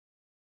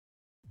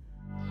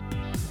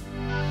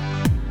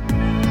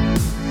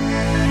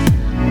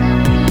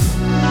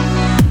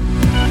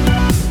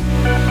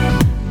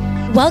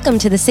Welcome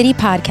to the City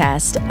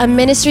Podcast, a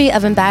ministry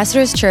of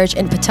Ambassadors Church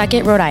in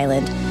Pawtucket, Rhode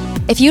Island.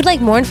 If you'd like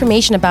more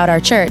information about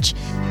our church,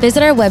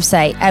 visit our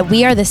website at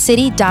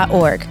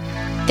wearethecity.org.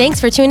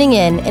 Thanks for tuning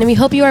in, and we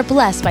hope you are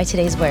blessed by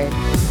today's word.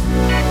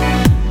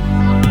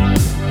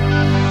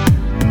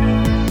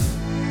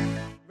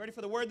 Ready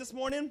for the word this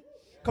morning?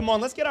 Come on,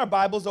 let's get our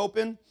Bibles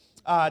open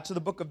to the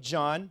book of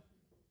John.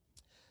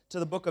 To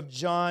the book of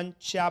John,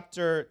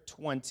 chapter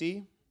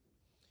 20.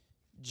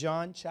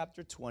 John,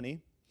 chapter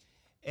 20.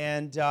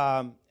 And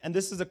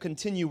this is a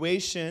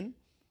continuation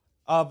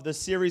of the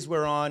series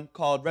we're on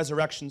called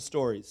Resurrection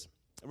Stories.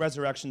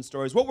 Resurrection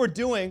Stories. What we're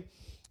doing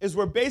is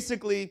we're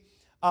basically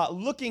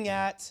looking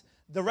at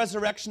the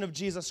resurrection of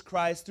Jesus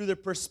Christ through the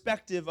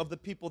perspective of the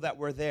people that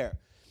were there.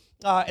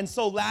 And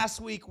so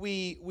last week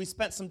we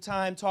spent some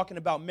time talking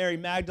about Mary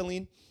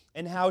Magdalene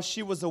and how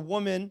she was a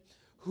woman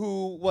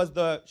who was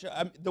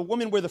the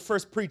women were the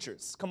first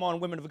preachers. Come on,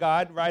 women of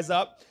God, rise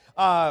up.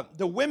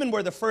 The women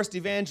were the first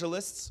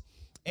evangelists.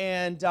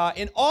 And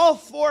in all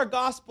four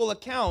gospel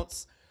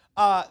accounts,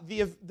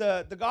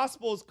 the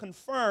gospels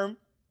confirm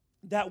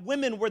that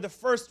women were the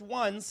first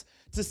ones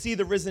to see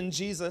the risen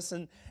Jesus.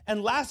 And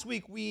last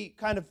week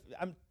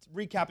I'm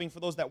recapping for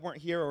those that weren't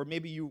here, or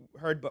maybe you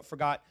heard but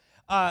forgot.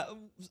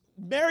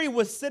 Mary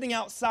was sitting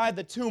outside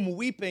the tomb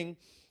weeping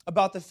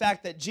about the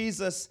fact that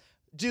Jesus'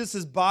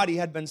 body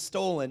had been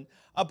stolen.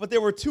 But there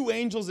were two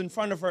angels in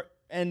front of her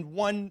and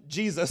one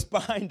Jesus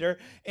behind her.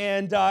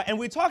 And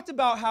we talked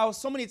about how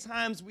so many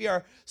times we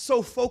are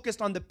so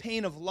focused on the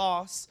pain of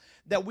loss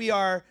that we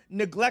are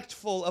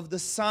neglectful of the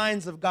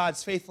signs of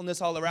God's faithfulness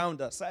all around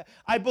us.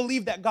 I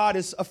believe that God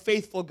is a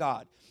faithful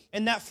God,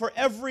 and that for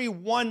every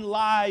one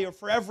lie or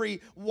for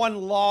every one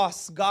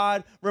loss,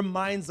 God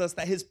reminds us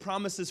that his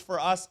promises for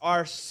us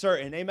are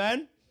certain.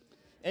 Amen?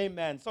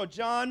 Amen. So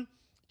John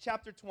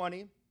chapter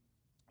 20,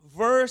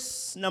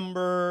 verse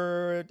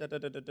number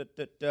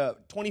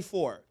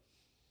 24.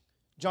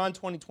 John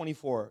 20,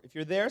 24. If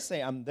you're there,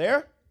 say, I'm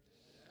there.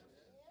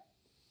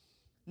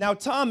 Now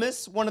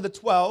Thomas, one of the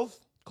 12,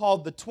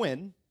 called the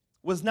twin,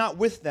 was not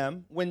with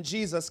them when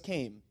Jesus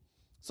came.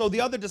 So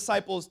the other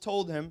disciples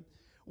told him,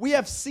 we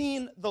have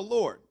seen the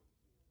Lord.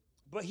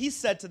 But he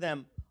said to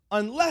them,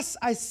 unless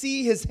I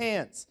see his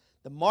hands,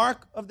 the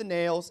mark of the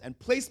nails, and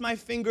place my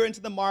finger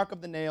into the mark of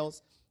the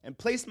nails, and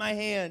place my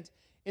hand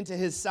into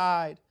his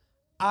side,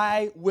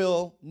 I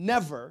will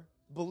never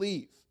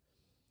believe.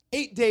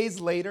 8 days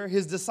later,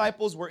 his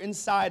disciples were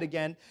inside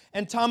again,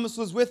 and Thomas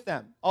was with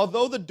them.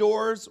 Although the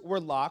doors were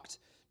locked,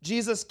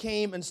 Jesus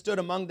came and stood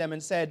among them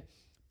and said,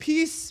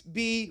 peace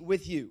be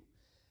with you.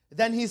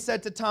 Then he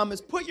said to Thomas,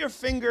 put your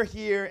finger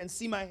here and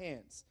see my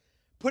hands.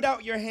 Put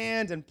out your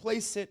hand and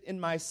place it in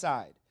my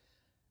side.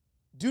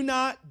 Do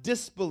not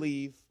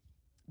disbelieve,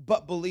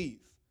 but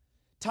believe.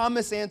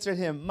 Thomas answered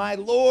him, my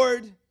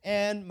Lord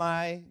and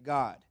my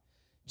God.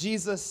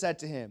 Jesus said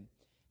to him,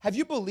 have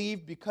you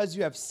believed because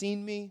you have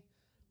seen me?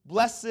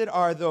 Blessed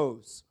are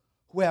those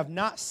who have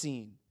not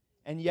seen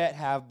and yet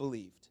have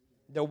believed.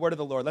 The word of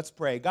the Lord. Let's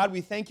pray. God,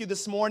 we thank you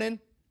this morning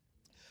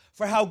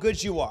for how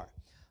good you are.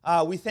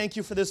 We thank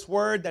you for this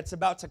word that's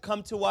about to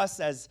come to us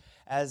as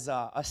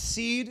a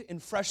seed in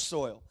fresh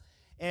soil.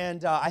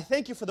 And I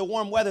thank you for the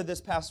warm weather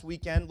this past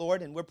weekend,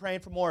 Lord, and we're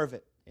praying for more of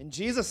it. In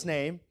Jesus'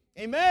 name,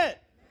 amen.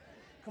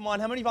 Come on,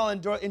 how many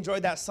of y'all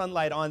enjoyed that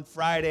sunlight on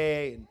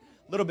Friday and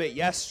a little bit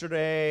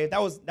yesterday?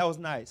 That was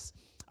nice.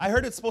 I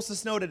heard it's supposed to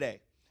snow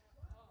today.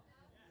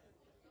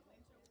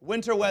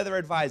 Winter weather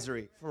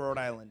advisory for Rhode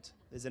Island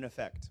is in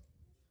effect.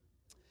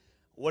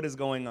 What is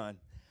going on?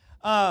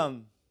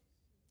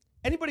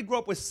 Anybody grow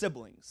up with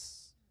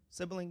siblings?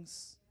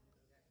 Siblings?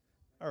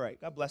 All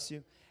right, God bless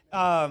you.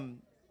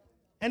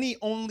 Any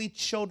only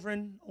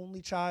children,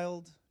 only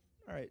child?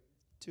 All right,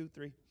 2,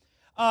 3.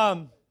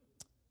 I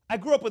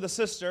grew up with a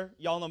sister.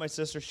 Y'all know my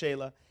sister,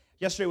 Shayla.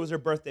 Yesterday was her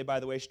birthday,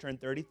 by the way. She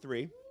turned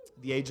 33,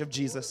 the age of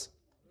Jesus.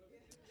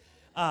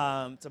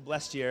 It's a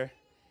blessed year.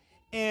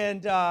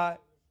 And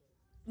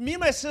me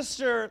and my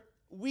sister,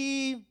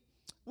 we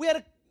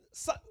had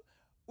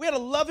a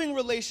loving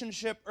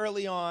relationship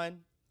early on,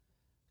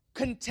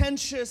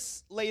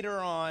 contentious later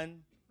on,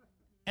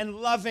 and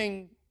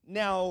loving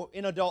now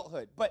in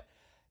adulthood. But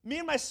me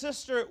and my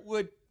sister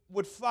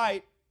would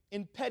fight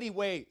in petty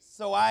ways.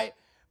 So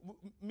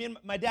me and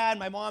my dad and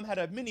my mom had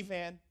a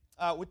minivan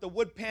with the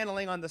wood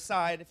paneling on the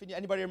side. If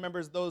anybody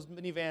remembers those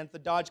minivans, the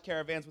Dodge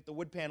Caravans with the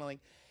wood paneling.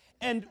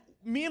 And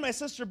me and my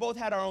sister both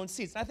had our own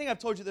seats. And I think I've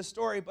told you this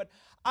story, but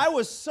I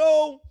was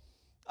so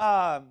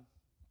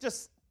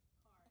just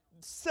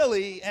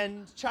silly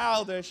and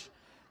childish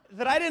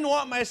that I didn't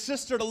want my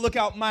sister to look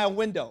out my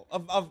window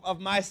of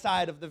my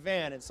side of the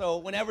van. And so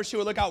whenever she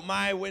would look out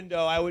my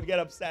window, I would get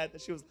upset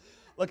that she was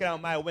looking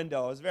out my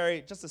window. I was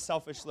just a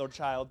selfish little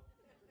child.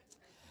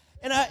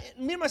 And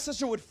me and my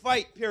sister would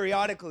fight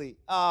periodically,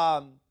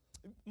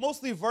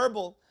 mostly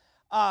verbal.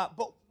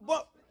 But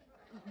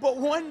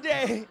one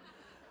day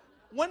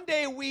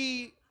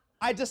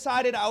I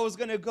decided I was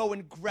going to go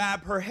and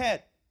grab her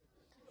head.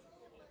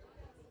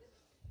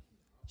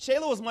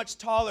 Shayla was much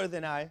taller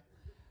than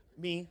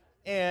me,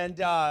 and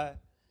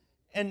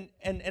and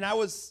I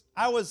was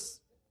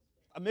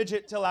a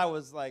midget till I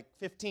was like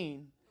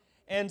 15,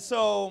 and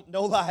so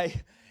no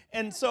lie,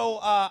 and so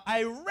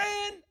I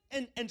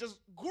ran and just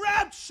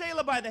grabbed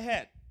Shayla by the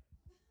head,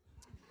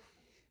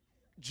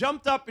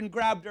 jumped up and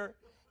grabbed her,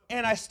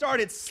 and I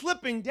started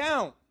slipping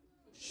down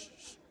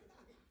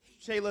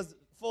Shayla's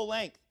full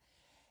length.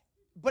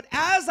 But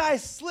as I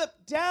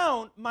slipped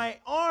down, my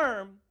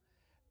arm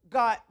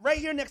got right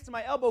here next to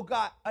my elbow,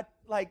 got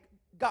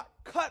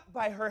cut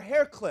by her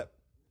hair clip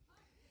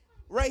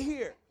right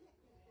here.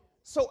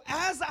 So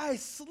as I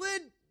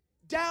slid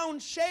down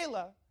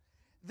Shayla,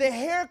 the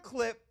hair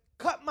clip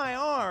cut my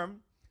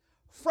arm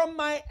from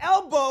my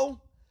elbow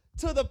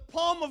to the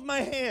palm of my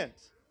hand.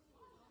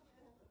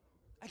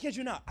 I kid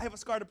you not. I have a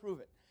scar to prove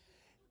it.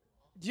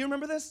 Do you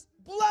remember this?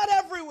 Blood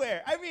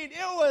everywhere. I mean,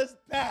 it was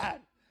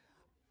bad.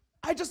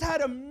 I just had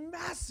a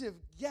massive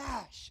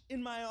gash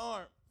in my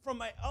arm from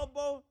my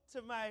elbow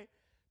to my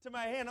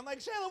hand. I'm like,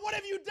 Shayla, what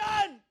have you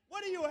done?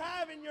 What do you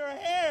have in your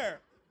hair?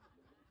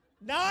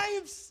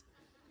 Knives?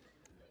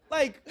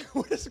 Like,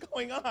 what is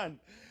going on?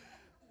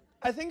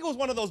 I think it was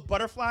one of those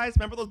butterflies.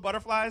 Remember those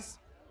butterflies?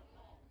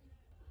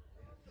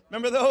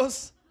 Remember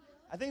those?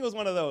 I think it was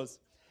one of those.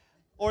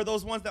 Or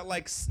those ones that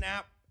like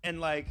snap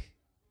and like,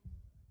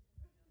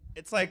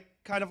 it's like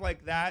kind of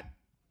like that.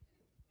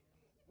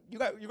 You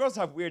girls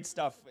have weird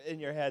stuff in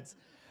your heads.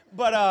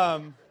 But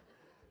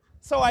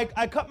so I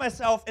cut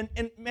myself,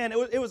 and man,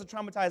 it was a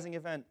traumatizing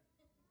event.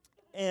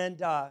 And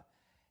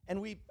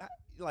we,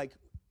 like,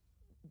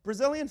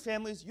 Brazilian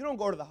families, you don't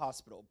go to the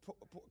hospital.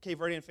 Cape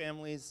Verdean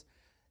families,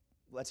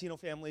 Latino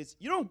families,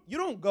 you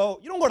don't go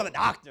to the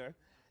doctor.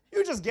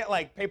 You just get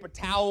like paper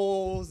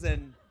towels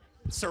and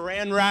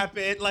saran wrap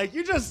it. Like,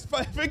 you just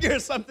figure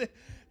something.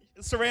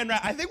 Saran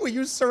wrap. I think we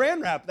used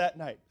saran wrap that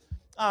night.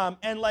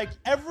 And like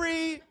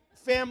every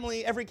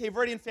Cape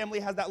Verdean family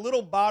has that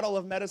little bottle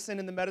of medicine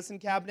in the medicine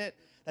cabinet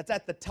that's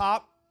at the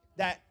top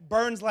that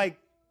burns like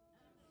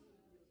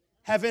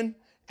heaven.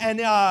 And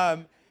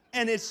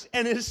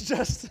it's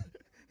just,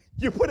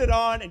 you put it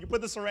on and you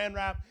put the saran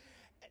wrap.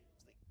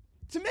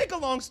 To make a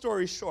long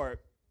story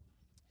short,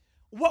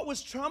 what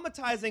was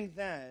traumatizing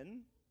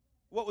then,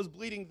 what was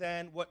bleeding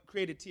then, what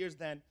created tears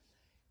then,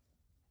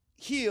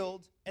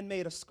 healed and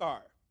made a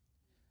scar.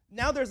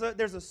 Now there's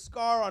a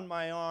scar on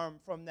my arm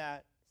from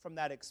that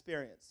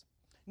experience.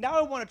 Now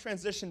I want to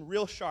transition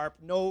real sharp.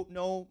 No.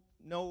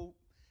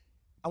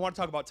 I want to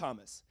talk about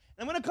Thomas.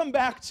 And I'm going to come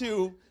back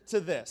to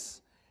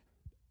this.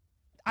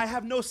 I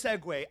have no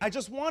segue. I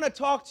just want to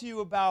talk to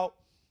you about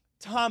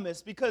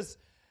Thomas because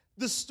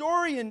the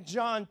story in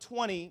John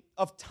 20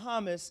 of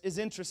Thomas is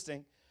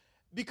interesting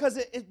because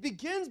it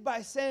begins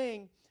by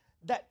saying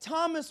that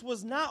Thomas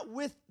was not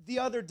with the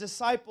other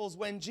disciples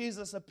when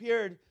Jesus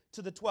appeared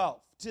to the 12,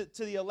 to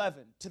the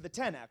 11, to the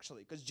 10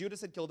 actually, because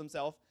Judas had killed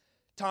himself.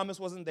 Thomas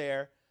wasn't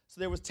there, so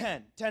there was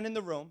 10 in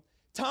the room.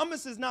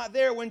 Thomas is not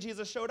there when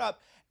Jesus showed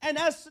up. And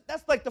that's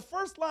like the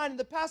first line in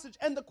the passage.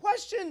 And the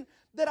question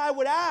that I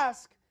would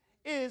ask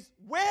is,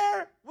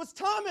 where was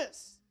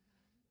Thomas?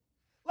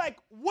 Like,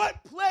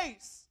 what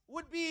place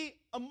would be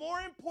a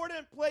more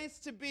important place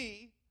to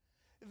be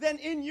than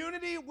in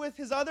unity with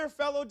his other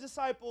fellow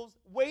disciples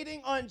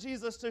waiting on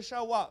Jesus to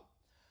show up?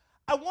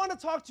 I want to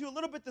talk to you a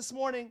little bit this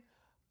morning,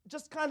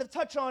 just kind of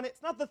touch on it.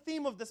 It's not the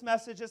theme of this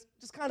message, it's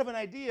just kind of an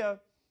idea.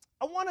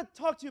 I want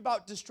to talk to you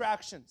about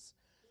distractions.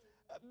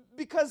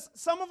 Because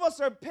some of us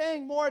are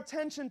paying more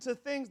attention to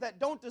things that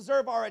don't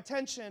deserve our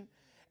attention,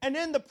 and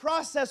in the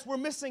process, we're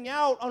missing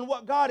out on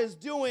what God is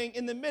doing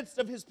in the midst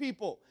of his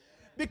people.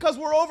 Because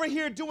we're over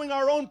here doing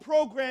our own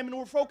program, and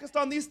we're focused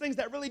on these things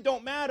that really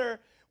don't matter.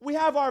 We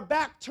have our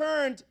back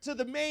turned to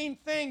the main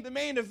thing, the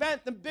main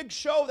event, the big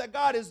show that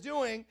God is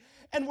doing,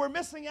 and we're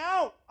missing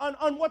out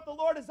on what the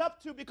Lord is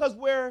up to because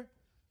we're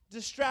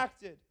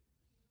distracted.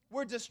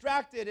 We're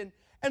distracted,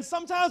 and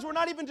sometimes we're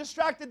not even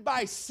distracted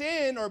by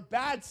sin or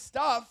bad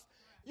stuff.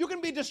 You can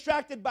be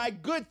distracted by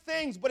good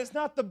things, but it's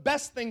not the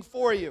best thing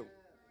for you.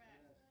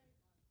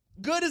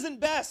 Good isn't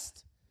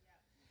best.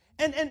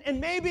 And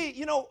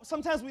maybe,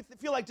 sometimes we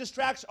feel like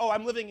distraction,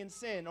 I'm living in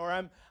sin, or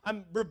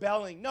I'm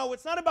rebelling. No,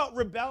 it's not about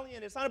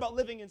rebellion. It's not about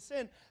living in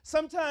sin.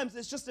 Sometimes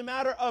it's just a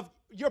matter of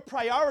your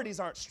priorities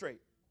aren't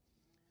straight.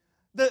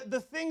 The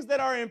things that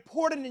are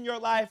important in your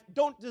life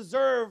don't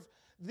deserve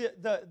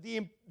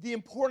the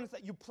importance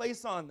that you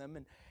place on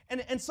them.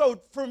 And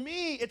so for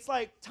me, it's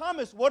like,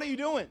 Thomas, what are you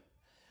doing?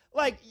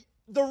 Like,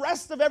 the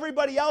rest of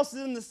everybody else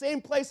is in the same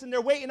place and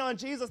they're waiting on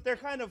Jesus. They're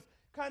kind of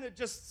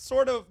just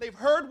sort of, they've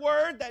heard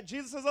word that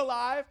Jesus is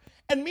alive.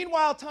 And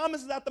meanwhile,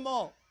 Thomas is at the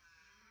mall.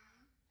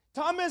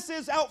 Thomas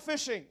is out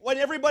fishing when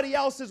everybody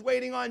else is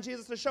waiting on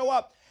Jesus to show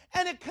up.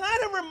 And it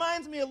kind of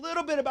reminds me a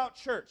little bit about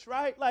church,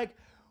 right? Like,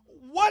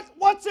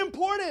 what's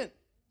important?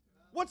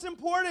 What's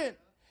important?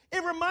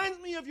 It reminds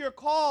me of your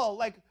call,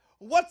 like,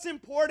 what's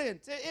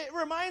important? It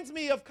reminds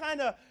me of kind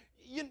of,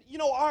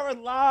 our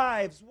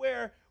lives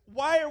where,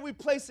 why are we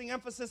placing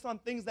emphasis on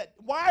things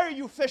why are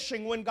you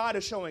fishing when God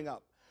is showing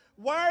up?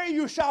 Why are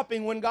you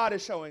shopping when God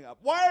is showing up?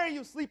 Why are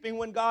you sleeping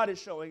when God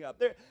is showing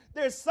up?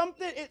 There's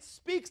something, it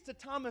speaks to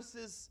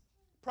Thomas's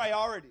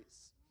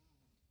priorities.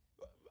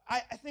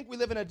 I think we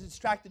live in a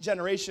distracted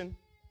generation.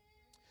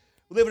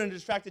 We live in a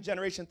distracted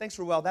generation. Thanks,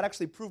 Ruel. That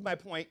actually proved my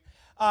point.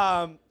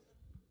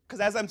 Because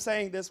as I'm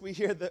saying this, we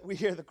hear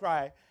the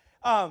cry.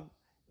 I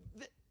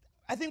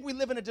think we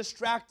live in a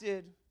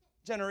distracted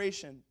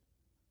generation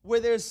where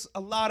there's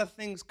a lot of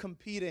things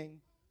competing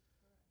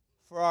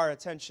for our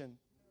attention.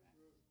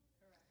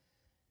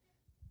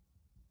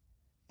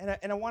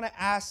 And I want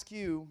to ask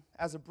you,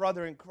 as a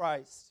brother in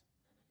Christ,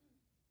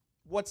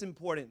 what's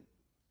important?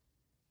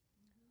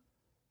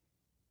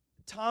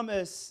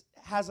 Thomas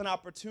has an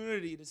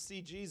opportunity to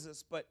see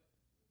Jesus, but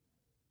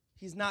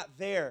he's not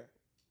there.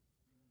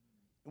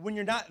 When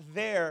you're not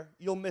there,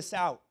 you'll miss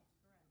out.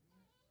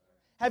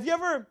 Have you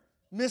ever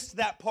missed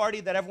that party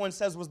that everyone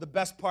says was the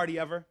best party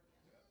ever?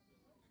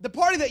 The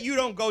party that you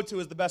don't go to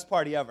is the best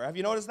party ever. Have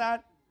you noticed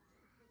that?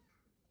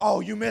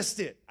 Oh, you missed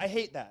it. I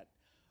hate that.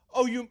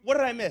 Oh, what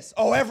did I miss?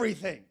 Oh,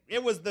 everything.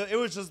 It was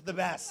just the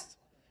best.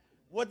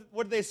 What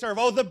did they serve?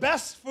 Oh, the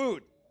best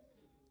food.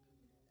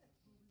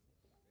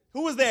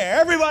 Who was there?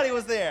 Everybody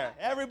was there.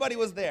 Everybody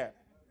was there.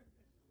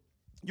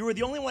 You were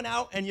the only one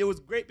out, and it was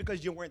great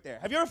because you weren't there.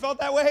 Have you ever felt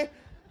that way?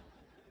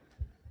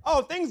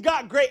 Oh, things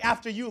got great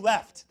after you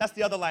left. That's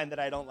the other line that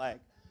I don't like.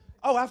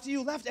 Oh, after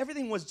you left,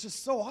 everything was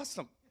just so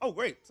awesome. Oh,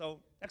 great. So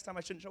next time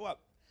I shouldn't show up.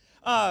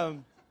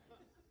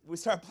 We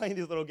start playing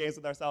these little games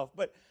with ourselves.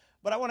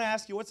 But I want to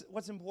ask you,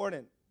 what's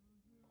important?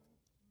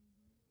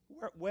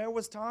 Where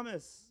was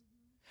Thomas?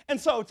 And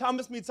so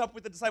Thomas meets up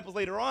with the disciples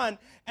later on,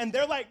 and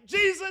they're like,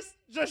 Jesus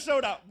just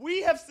showed up.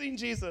 We have seen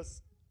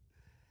Jesus.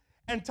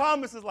 And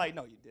Thomas is like,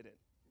 no, you didn't.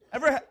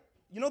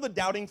 You know the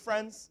doubting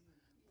friends?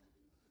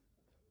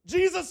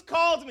 Jesus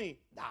called me.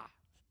 Nah,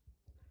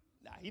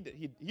 he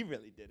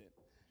really didn't.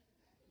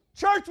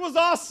 Church was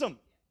awesome.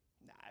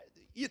 Nah,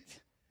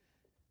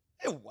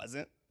 it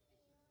wasn't.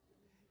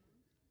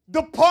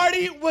 The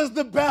party was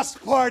the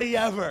best party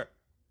ever.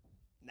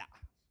 Nah.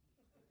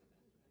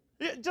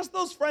 Just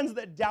those friends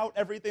that doubt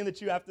everything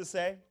that you have to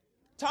say.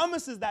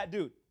 Thomas is that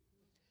dude.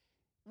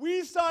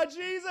 We saw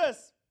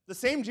Jesus. The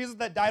same Jesus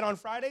that died on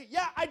Friday?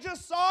 Yeah, I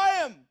just saw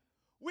him.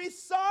 We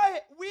saw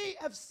it. We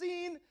have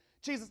seen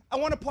Jesus. I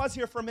want to pause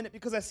here for a minute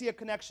because I see a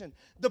connection.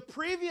 The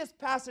previous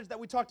passage that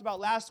we talked about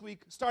last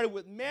week started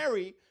with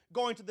Mary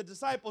going to the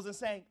disciples and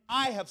saying,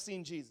 I have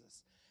seen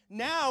Jesus.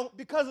 Now,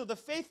 because of the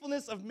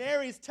faithfulness of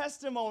Mary's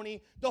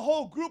testimony, the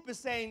whole group is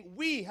saying,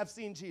 we have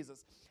seen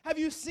Jesus. Have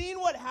you seen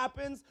what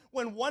happens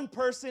when one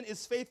person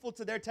is faithful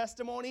to their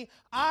testimony?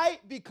 I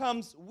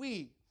becomes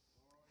we.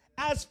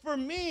 As for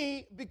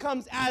me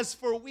becomes as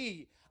for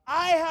we.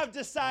 I have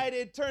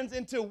decided turns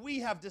into we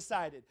have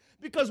decided.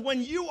 Because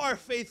when you are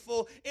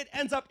faithful, it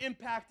ends up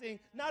impacting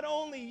not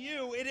only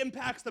you, it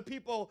impacts the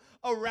people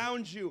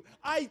around you.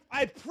 I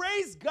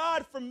praise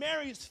God for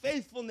Mary's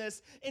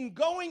faithfulness in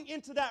going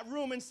into that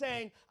room and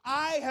saying,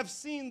 I have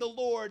seen the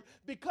Lord.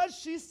 Because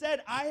she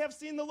said, I have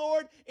seen the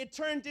Lord, it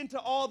turned into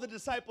all the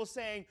disciples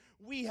saying,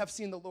 we have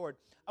seen the Lord.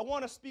 I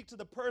want to speak to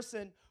the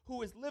person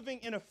who is living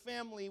in a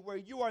family where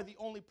you are the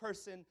only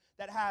person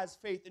that has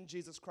faith in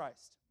Jesus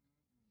Christ.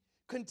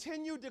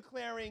 Continue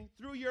declaring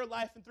through your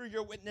life and through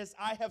your witness,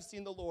 I have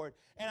seen the Lord.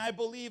 And I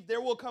believe there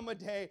will come a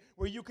day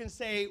where you can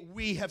say,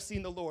 we have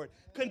seen the Lord.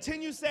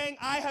 Continue saying,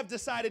 I have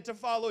decided to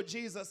follow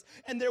Jesus.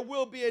 And there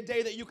will be a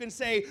day that you can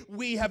say,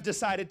 we have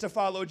decided to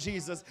follow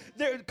Jesus.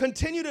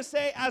 Continue to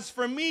say, as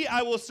for me,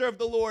 I will serve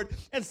the Lord.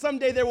 And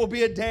someday there will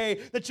be a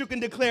day that you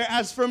can declare,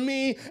 as for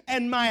me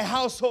and my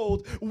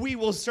household, we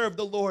will serve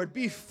the Lord.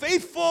 Be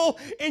faithful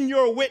in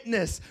your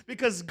witness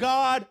because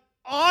God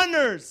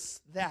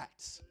honors that.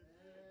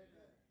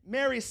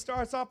 Mary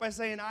starts off by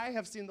saying, I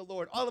have seen the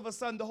Lord. All of a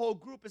sudden, the whole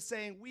group is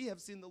saying, we have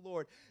seen the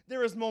Lord.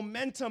 There is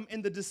momentum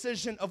in the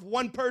decision of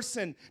one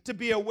person to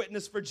be a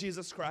witness for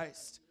Jesus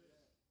Christ.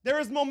 There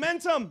is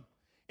momentum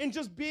in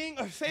just being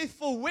a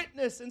faithful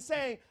witness and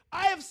saying,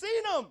 I have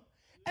seen him.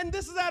 And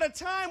this is at a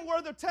time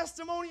where the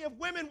testimony of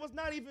women was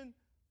not even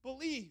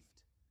believed.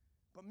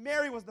 But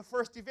Mary was the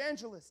first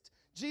evangelist.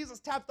 Jesus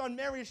tapped on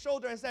Mary's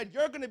shoulder and said,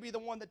 you're going to be the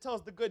one that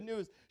tells the good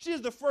news. She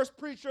is the first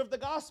preacher of the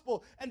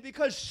gospel. And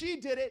because she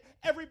did it,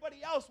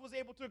 everybody else was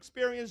able to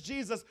experience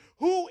Jesus.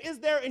 Who is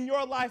there in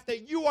your life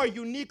that you are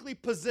uniquely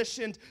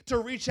positioned to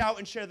reach out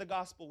and share the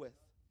gospel with?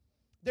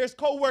 There's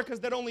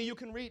co-workers that only you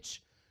can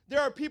reach. There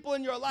are people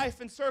in your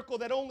life and circle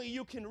that only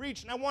you can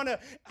reach. And I want to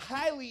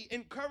highly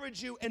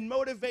encourage you and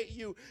motivate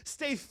you.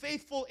 Stay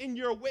faithful in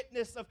your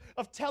witness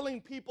of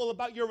telling people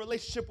about your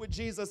relationship with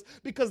Jesus,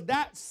 because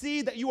that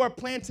seed that you are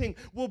planting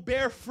will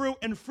bear fruit,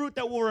 and fruit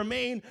that will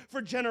remain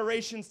for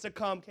generations to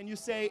come. Can you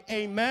say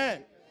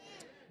amen?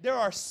 There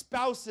are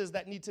spouses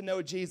that need to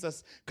know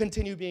Jesus,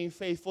 continue being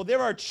faithful. There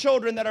are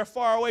children that are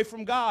far away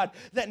from God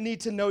that need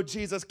to know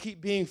Jesus,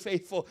 keep being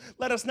faithful.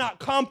 Let us not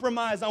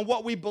compromise on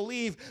what we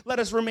believe. Let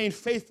us remain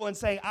faithful and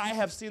say, I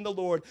have seen the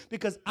Lord,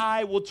 because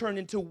I will turn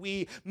into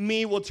we,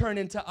 me will turn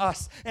into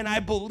us. And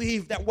I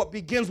believe that what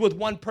begins with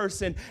one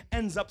person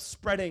ends up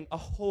spreading a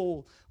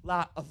whole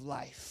lot of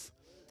life.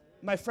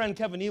 My friend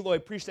Kevin Eloy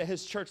preached at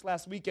his church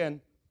last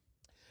weekend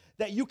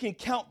that you can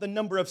count the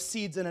number of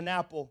seeds in an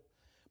apple,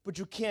 but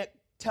you can't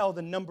tell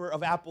the number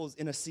of apples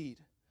in a seed.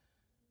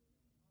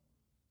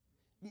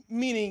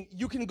 Meaning,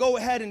 you can go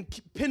ahead and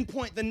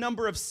pinpoint the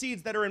number of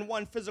seeds that are in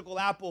one physical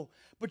apple,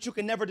 but you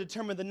can never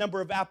determine the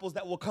number of apples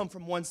that will come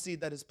from one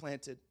seed that is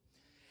planted.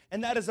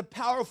 And that is a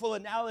powerful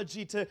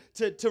analogy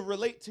to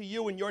relate to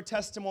you and your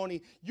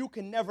testimony. You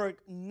can never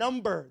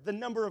number the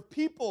number of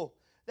people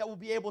that will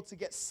be able to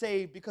get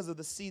saved because of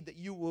the seed that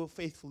you will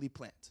faithfully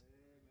plant.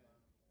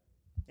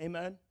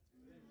 Amen?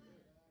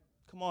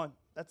 Come on,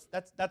 that's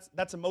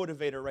a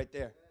motivator right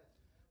there.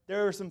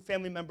 There are some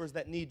family members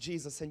that need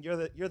Jesus, and you're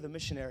the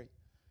missionary.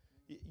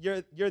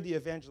 You're the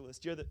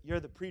evangelist. You're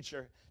the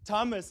preacher.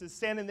 Thomas is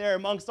standing there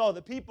amongst all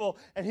the people,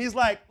 and he's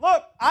like,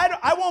 look,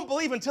 I won't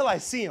believe until I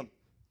see him.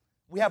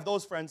 We have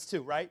those friends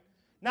too, right?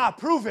 Nah,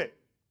 prove it.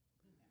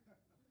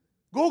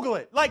 Google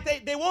it.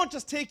 Like, they won't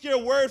just take your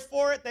word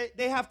for it.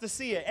 They have to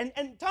see it.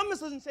 And Thomas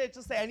doesn't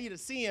just say, I need to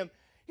see him.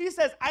 He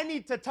says, I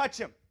need to touch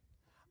him.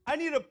 I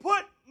need to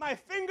put my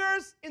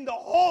fingers in the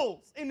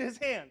holes in his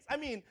hands. I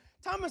mean,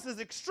 Thomas is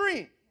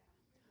extreme.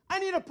 I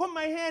need to put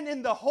my hand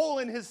in the hole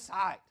in his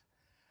side.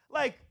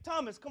 Like,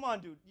 Thomas, come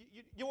on, dude.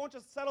 You won't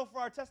just settle for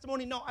our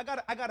testimony? No, I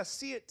gotta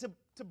see it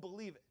to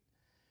believe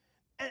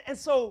it. And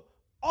so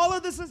all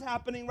of this is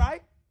happening,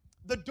 right?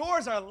 The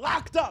doors are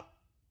locked up.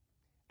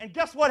 And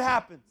guess what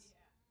happens?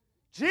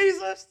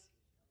 Jesus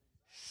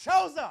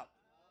shows up.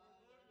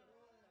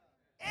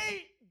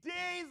 8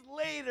 days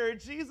later,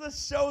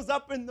 Jesus shows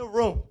up in the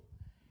room.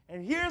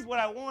 And here's what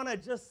I want to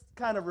just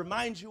kind of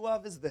remind you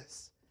of is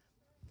this.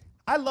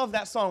 I love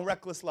that song,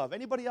 Reckless Love.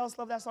 Anybody else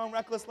love that song,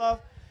 Reckless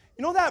Love?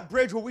 You know that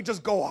bridge where we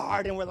just go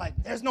hard and we're like,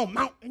 there's no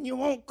mountain you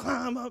won't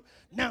climb up,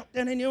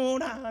 mountain and you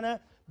won't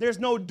honor. There's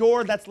no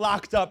door that's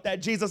locked up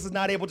that Jesus is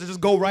not able to just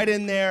go right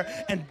in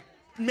there and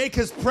make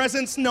his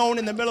presence known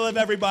in the middle of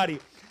everybody.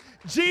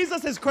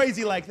 Jesus is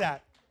crazy like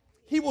that.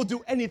 He will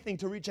do anything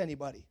to reach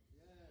anybody.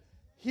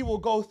 He will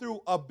go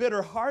through a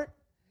bitter heart.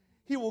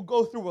 He will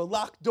go through a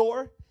locked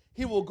door.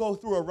 He will go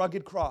through a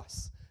rugged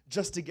cross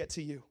just to get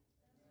to you.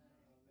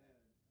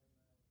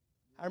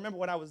 I remember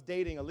when I was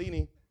dating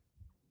Alini,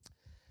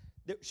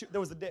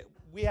 there was a day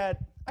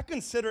I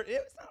consider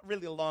it's not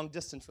really a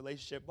long-distance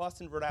relationship.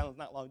 Boston, Rhode Island is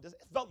not long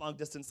distance. It felt long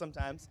distance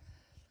sometimes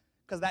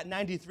because that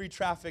 93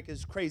 traffic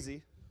is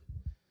crazy.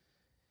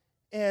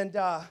 And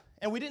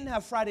we didn't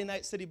have Friday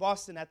night City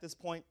Boston at this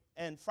point,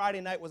 and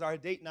Friday night was our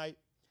date night.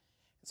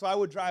 So I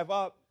would drive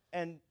up,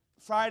 and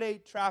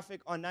Friday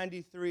traffic on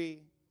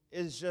 93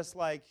 is just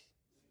like,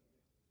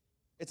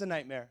 it's a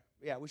nightmare.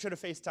 Yeah, we should have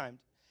FaceTimed.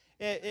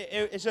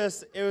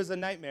 It was a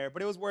nightmare,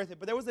 but it was worth it.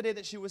 But there was a day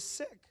that she was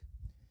sick,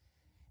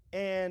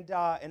 and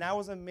I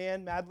was a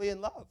man madly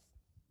in love.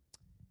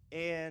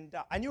 And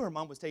I knew her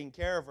mom was taking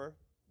care of her,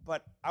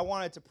 but I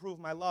wanted to prove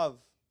my love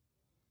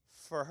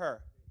for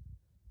her,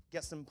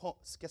 get some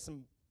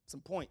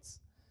points.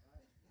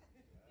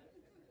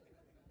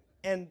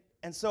 And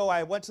so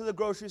I went to the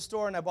grocery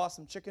store and I bought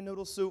some chicken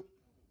noodle soup.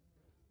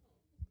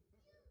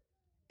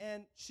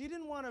 And she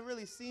didn't want to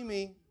really see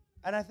me.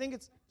 And I think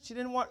it's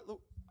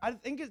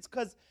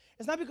because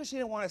it's not because she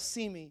didn't want to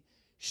see me.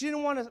 She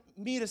didn't want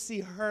me to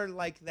see her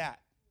like that.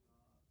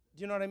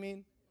 Do you know what I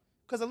mean?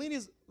 Because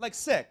Alini's like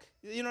sick.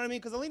 You know what I mean?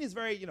 Because Alini's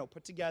very,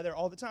 put together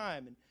all the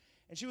time.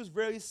 And she was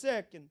really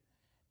sick.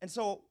 And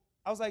so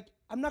I was like,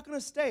 I'm not going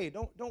to stay.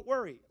 Don't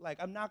worry. Like,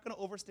 I'm not going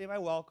to overstay my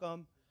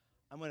welcome.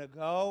 I'm going to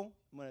go.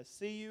 I'm going to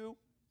see you.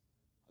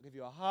 I'll give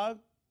you a hug.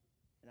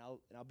 And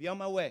I'll be on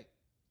my way.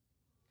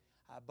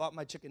 I bought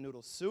my chicken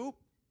noodle soup.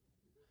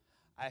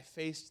 I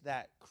faced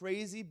that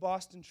crazy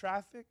Boston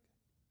traffic.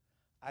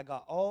 I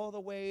got all the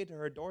way to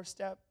her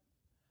doorstep.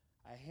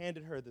 I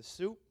handed her the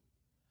soup.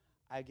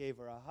 I gave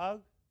her a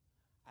hug.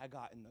 I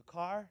got in the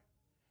car,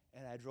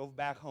 and I drove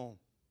back home.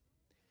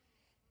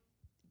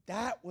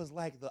 That was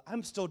like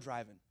I'm still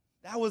driving.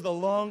 That was the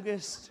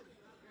longest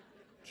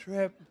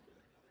trip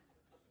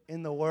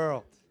in the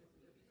world.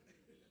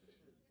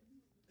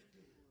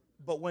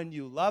 But when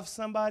you love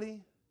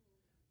somebody,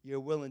 you're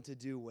willing to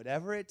do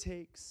whatever it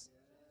takes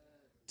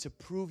to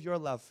prove your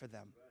love for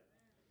them.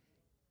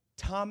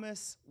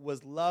 Thomas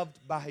was loved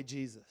by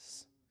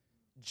Jesus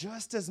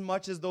just as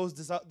much as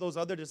those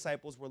other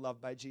disciples were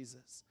loved by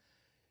Jesus.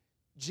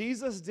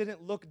 Jesus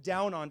didn't look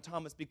down on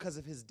Thomas because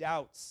of his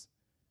doubts.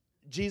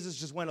 Jesus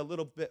just went a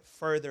little bit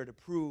further to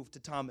prove to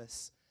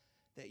Thomas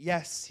that,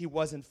 yes, he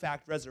was in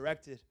fact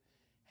resurrected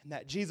and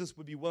that Jesus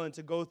would be willing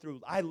to go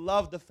through. I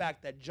love the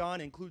fact that John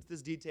includes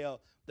this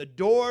detail. The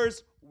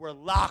doors were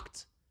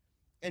locked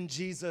and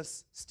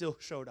Jesus still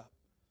showed up.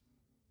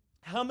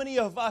 How many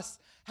of us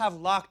have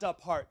locked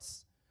up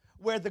hearts?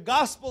 where the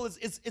gospel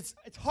it's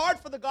hard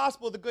for the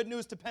gospel, the good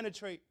news, to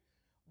penetrate.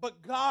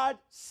 But God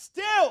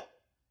still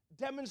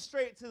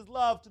demonstrates his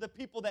love to the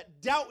people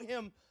that doubt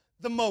him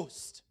the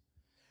most.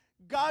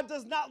 God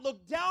does not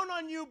look down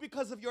on you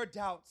because of your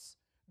doubts.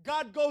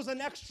 God goes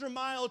an extra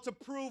mile to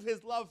prove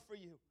his love for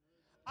you.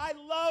 I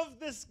love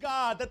this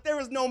God, that there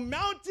is no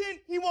mountain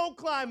he won't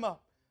climb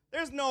up.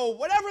 There's no,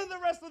 whatever the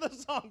rest of the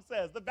song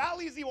says, the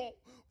valleys he won't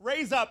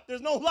raise up.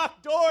 There's no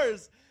locked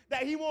doors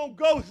that he won't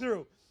go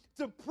through.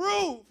 To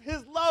prove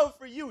his love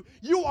for you,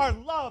 you are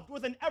loved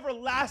with an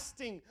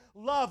everlasting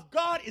love.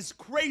 God is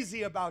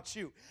crazy about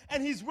you,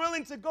 and he's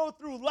willing to go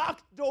through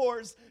locked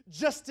doors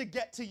just to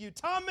get to you.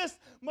 Thomas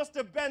must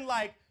have been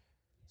like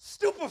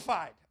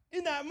stupefied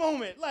in that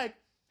moment. Like,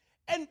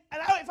 and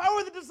if I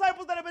were the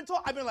disciples that have been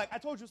told, I'd been like, I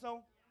told you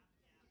so.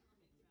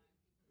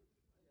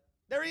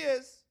 There he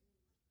is.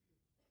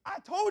 I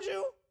told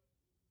you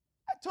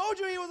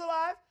he was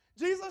alive.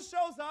 Jesus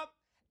shows up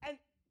and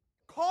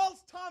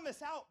calls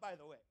Thomas out, by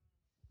the way.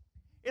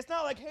 It's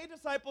not like, hey,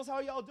 disciples, how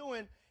y'all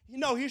doing?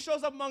 No, he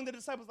shows up among the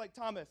disciples like,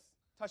 Thomas,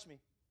 touch me.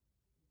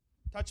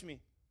 Touch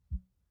me.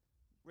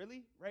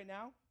 Really? Right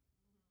now?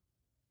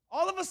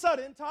 All of a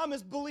sudden,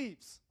 Thomas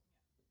believes.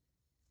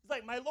 He's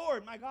like, my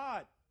Lord, my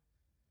God.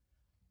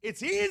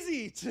 It's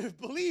easy to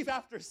believe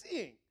after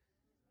seeing.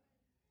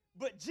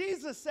 But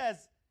Jesus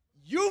says,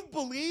 you've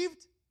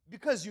believed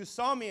because you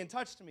saw me and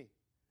touched me.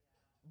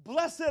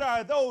 Blessed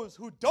are those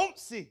who don't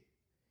see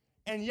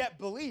and yet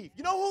believe.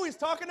 You know who he's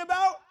talking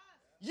about?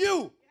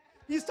 You.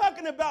 He's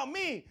talking about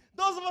me.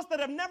 Those of us that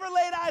have never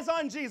laid eyes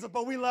on Jesus,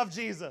 but we love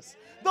Jesus.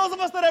 Those of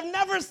us that have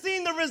never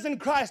seen the risen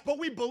Christ, but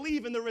we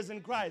believe in the risen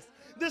Christ.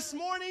 This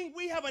morning,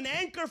 we have an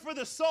anchor for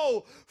the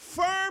soul,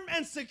 firm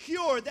and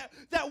secure,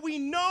 that we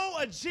know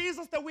a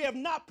Jesus that we have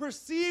not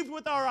perceived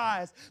with our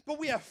eyes, but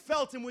we have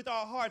felt him with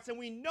our hearts, and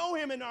we know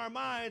him in our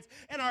minds,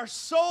 and our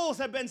souls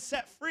have been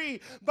set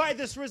free by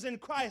this risen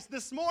Christ.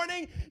 This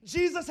morning,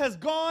 Jesus has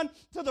gone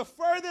to the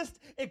furthest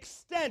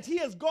extent. He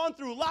has gone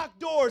through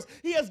locked doors.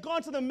 He has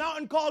gone to the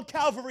mountain called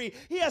Calvary.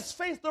 He has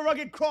faced the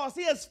rugged cross.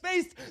 He has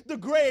faced the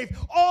grave,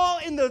 all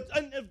in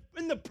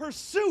the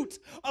pursuit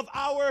of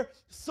our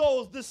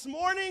souls. This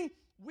morning,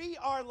 we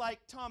are like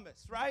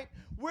Thomas, right?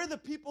 We're the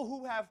people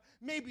who have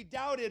maybe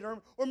doubted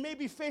or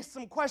maybe faced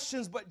some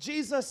questions, but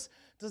Jesus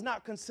does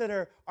not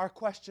consider our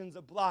questions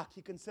a block.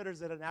 He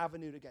considers it an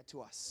avenue to get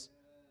to us.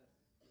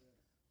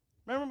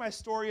 Remember my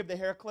story of the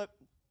hair clip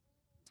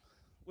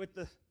with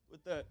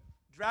the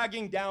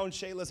dragging down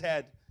Shayla's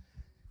head,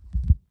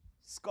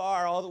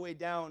 scar all the way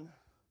down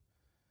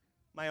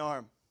my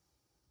arm.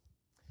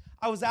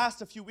 I was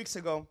asked a few weeks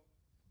ago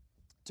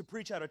to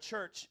preach at a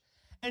church,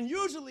 and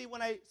usually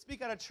when I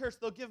speak at a church,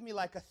 they'll give me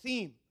like a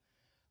theme,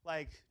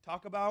 like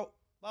talk about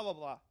blah, blah,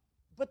 blah.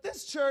 But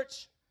this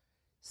church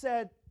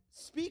said,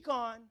 speak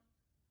on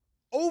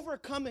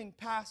overcoming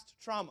past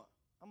trauma.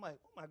 I'm like,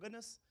 oh my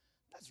goodness,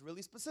 that's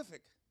really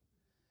specific.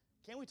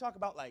 Can't we talk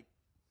about like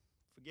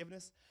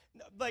forgiveness?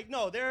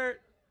 No, they're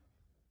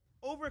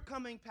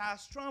overcoming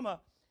past trauma.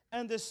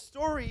 And the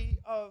story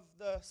of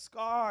the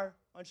scar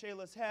on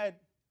Shayla's head,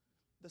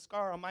 the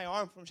scar on my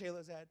arm from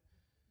Shayla's head,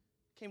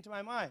 came to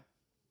my mind.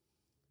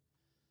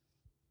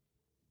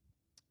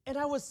 And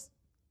I was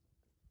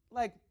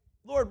like,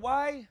 Lord,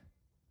 why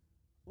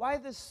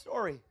this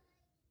story?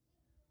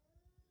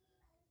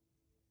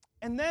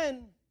 And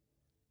then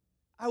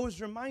I was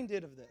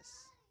reminded of this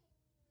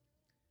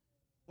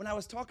when I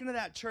was talking to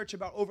that church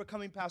about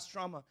overcoming past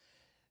trauma,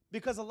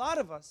 because a lot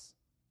of us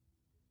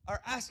are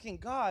asking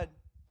God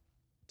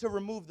to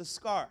remove the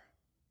scar.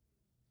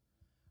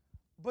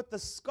 But the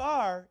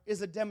scar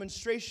is a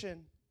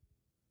demonstration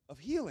of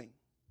healing.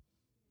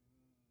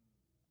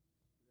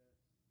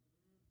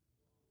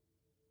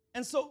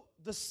 And so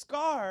the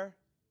scar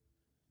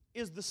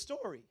is the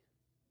story.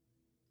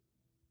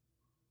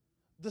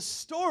 The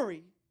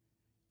story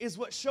is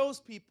what shows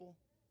people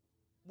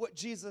what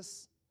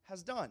Jesus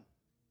has done.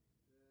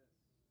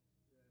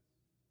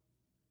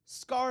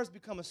 Scars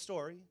become a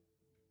story.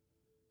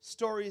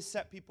 Stories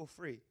set people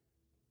free.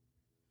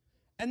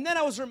 And then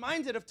I was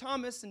reminded of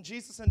Thomas and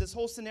Jesus and this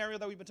whole scenario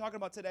that we've been talking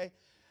about today,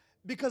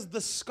 because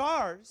the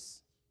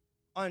scars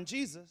on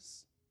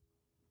Jesus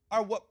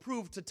are what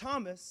proved to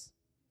Thomas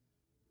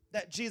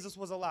that Jesus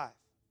was alive.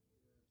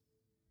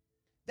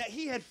 That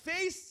he had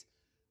faced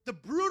the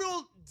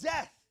brutal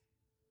death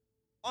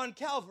on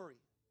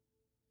Calvary.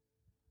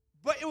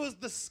 But it was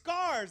the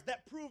scars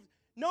that proved.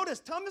 Notice,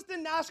 Thomas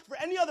didn't ask for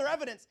any other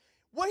evidence.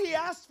 What he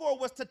asked for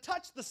was to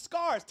touch the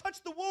scars,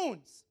 touch the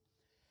wounds.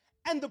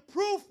 And the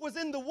proof was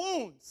in the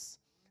wounds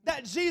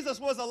that Jesus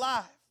was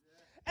alive.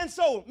 And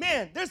so,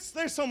 man,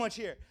 there's so much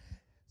here.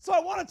 So I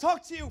want to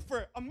talk to you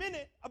for a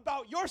minute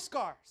about your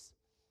scars.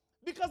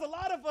 Because a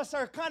lot of us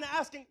are kind of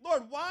asking,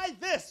 Lord, why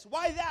this?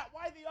 Why that?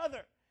 Why the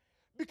other?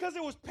 Because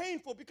it was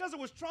painful, because it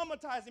was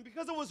traumatizing,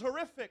 because it was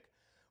horrific.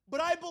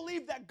 But I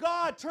believe that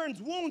God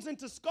turns wounds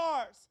into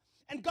scars.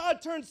 And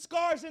God turns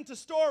scars into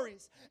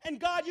stories. And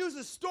God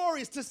uses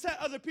stories to set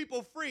other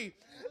people free.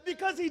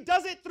 Because he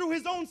does it through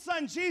his own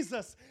son,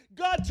 Jesus.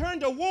 God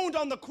turned a wound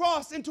on the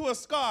cross into a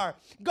scar.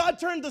 God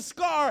turned the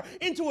scar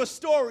into a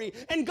story.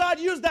 And God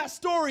used that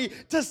story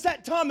to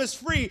set Thomas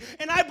free.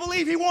 And I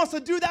believe he wants to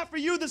do that for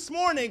you this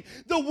morning.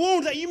 The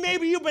wound that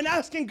maybe you've been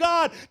asking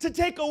God to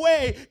take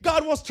away,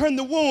 God wants to turn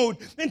the wound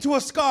into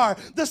a scar.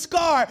 The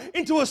scar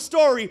into a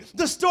story.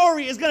 The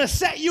story is going to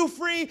set you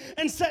free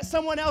and set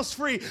someone else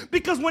free.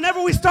 Because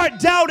whenever we start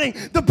doubting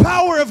the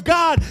power of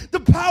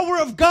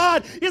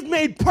God is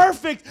made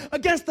perfect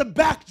against the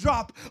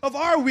backdrop of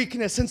our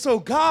weakness. And so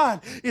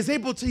God is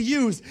able to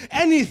use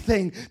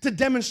anything to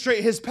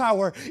demonstrate his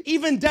power.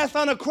 Even death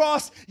on a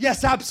cross.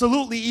 Yes,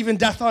 absolutely, even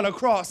death on a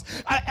cross.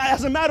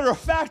 As a matter of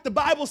fact, the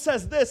Bible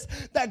says this,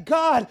 that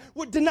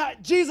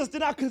Jesus did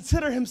not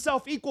consider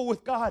himself equal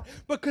with God,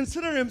 but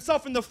considered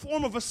himself in the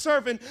form of a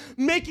servant,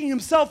 making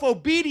himself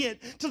obedient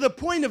to the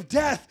point of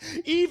death,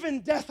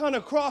 even death on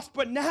a cross.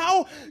 But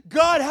now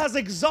God has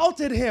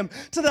exalted him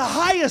to the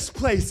highest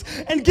place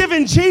and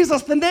given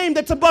Jesus the name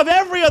that's above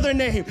every other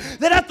name,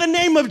 that at the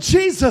name of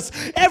Jesus,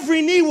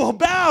 every knee will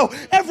bow,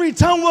 every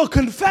tongue will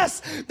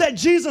confess that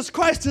Jesus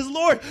Christ is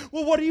Lord.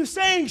 Well, what are you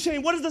saying,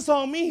 Shane? What does this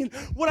all mean?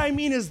 What I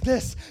mean is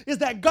this, is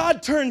that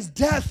God turns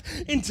death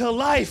into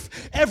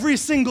life every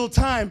single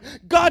time.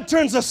 God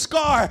turns a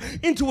scar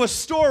into a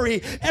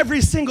story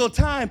every single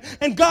time.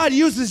 And God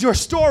uses your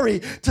story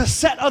to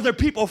set other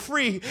people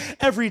free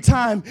every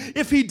time.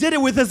 If he did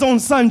it with his own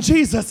son,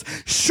 Jesus,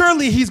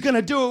 surely he's going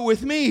to do it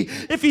with me.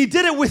 If he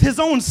did it with his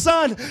own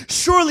son,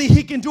 surely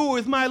he can do it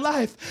with my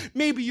life.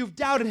 Maybe you've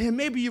doubted him.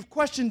 Maybe you've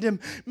questioned him.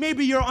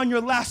 Maybe you're on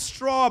your last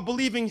straw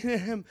believing in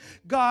him.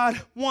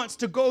 God wants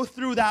to go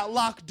through that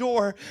locked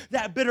door,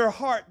 that bitter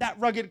heart, that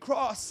rugged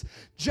cross,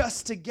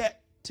 just to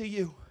get to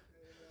you.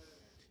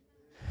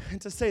 And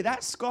to say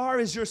that scar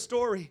is your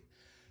story.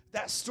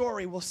 That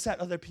story will set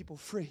other people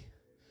free.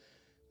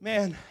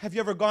 Man, have you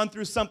ever gone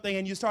through something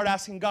and you start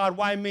asking God,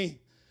 why me?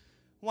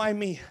 Why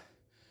me?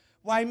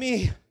 Why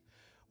me?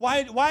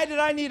 Why did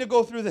I need to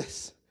go through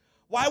this?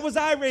 Why was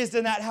I raised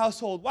in that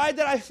household? Why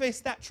did I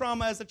face that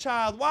trauma as a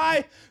child?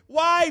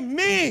 Why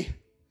me?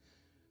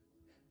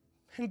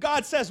 And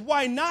God says,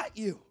 why not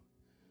you?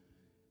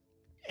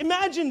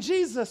 Imagine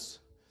Jesus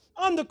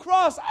on the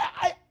cross.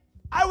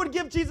 I would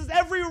give Jesus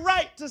every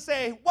right to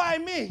say, why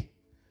me?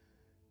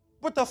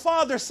 But the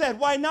Father said,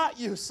 why not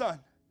you, son?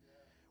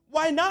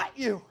 Why not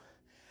you?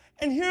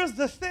 And here's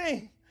the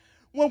thing.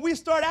 When we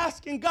start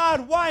asking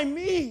God, why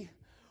me?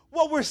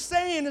 What we're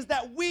saying is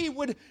that we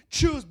would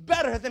choose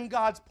better than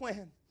God's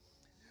plan.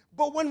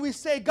 But when we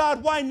say,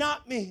 God, why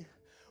not me?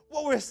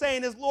 What we're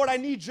saying is, Lord, I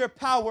need your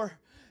power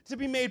to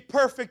be made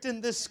perfect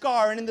in this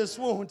scar and in this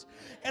wound.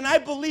 And I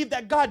believe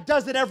that God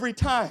does it every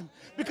time.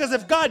 Because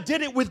if God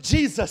did it with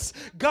Jesus,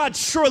 God's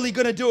surely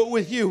going to do it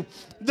with you.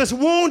 This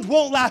wound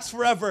won't last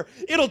forever.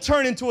 It'll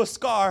turn into a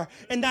scar.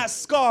 And that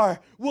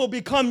scar will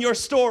become your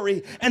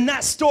story. And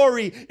that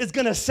story is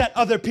going to set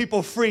other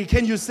people free.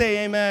 Can you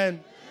say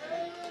amen?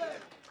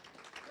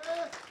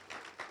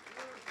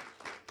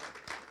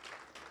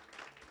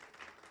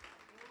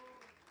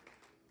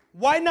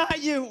 Why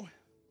not you?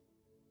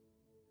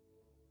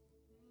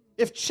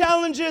 If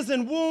challenges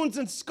and wounds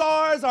and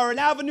scars are an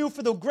avenue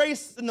for the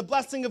grace and the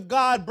blessing of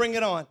God, bring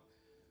it on.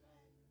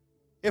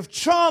 If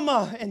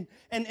trauma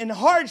and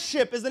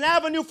hardship is an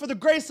avenue for the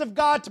grace of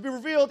God to be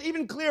revealed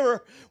even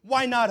clearer,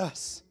 why not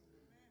us?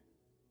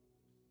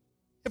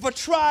 If a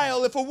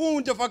trial, if a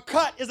wound, if a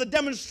cut is a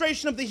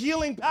demonstration of the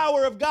healing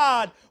power of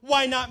God,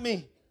 why not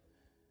me?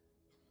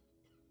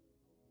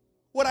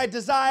 What I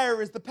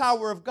desire is the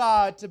power of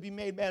God to be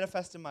made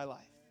manifest in my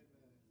life.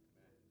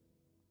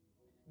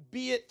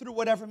 Be it through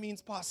whatever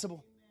means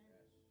possible.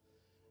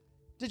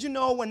 Did you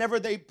know whenever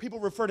people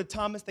refer to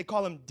Thomas, they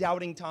call him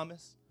Doubting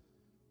Thomas?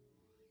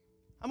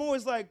 I'm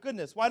always like,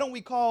 goodness, why don't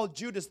we call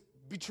Judas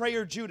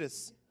betrayer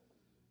Judas?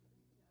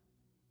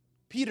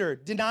 Peter,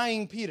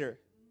 denying Peter.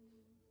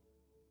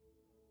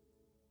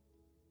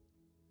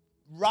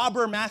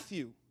 Robber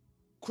Matthew,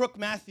 crook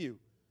Matthew,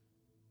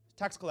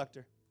 tax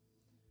collector.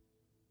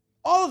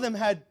 All of them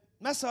had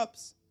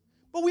mess-ups,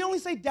 but we only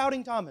say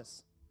Doubting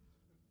Thomas.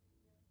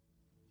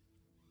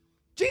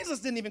 Jesus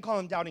didn't even call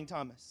him Doubting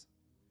Thomas.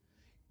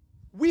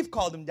 We've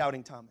called him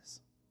Doubting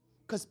Thomas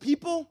because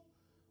people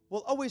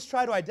will always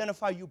try to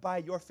identify you by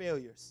your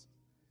failures.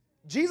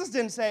 Jesus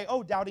didn't say,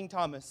 oh, Doubting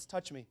Thomas,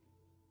 touch me.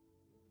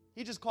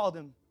 He just called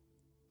him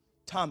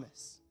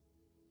Thomas.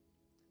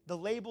 The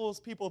labels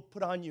people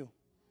put on you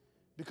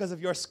because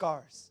of your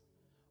scars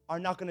are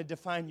not going to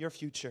define your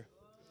future.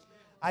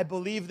 I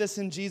believe this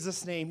in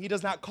Jesus' name. He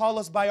does not call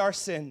us by our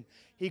sin.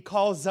 He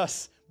calls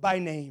us by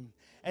name.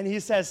 And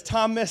he says,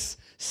 Thomas,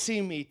 see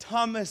me.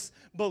 Thomas,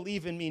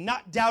 believe in me.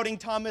 Not Doubting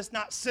Thomas,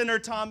 not sinner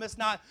Thomas,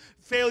 not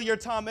failure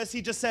Thomas.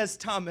 He just says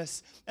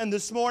Thomas. And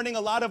this morning,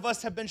 a lot of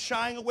us have been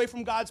shying away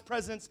from God's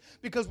presence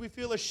because we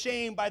feel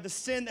ashamed by the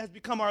sin that has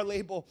become our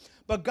label.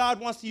 But God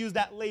wants to use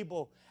that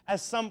label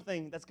as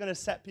something that's going to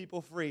set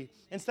people free.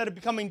 Instead of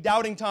becoming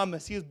Doubting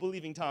Thomas, he is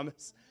Believing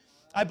Thomas.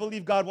 I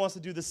believe God wants to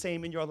do the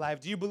same in your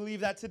life. Do you believe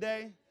that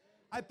today?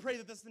 I pray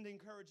that this is an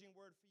encouraging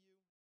word for you.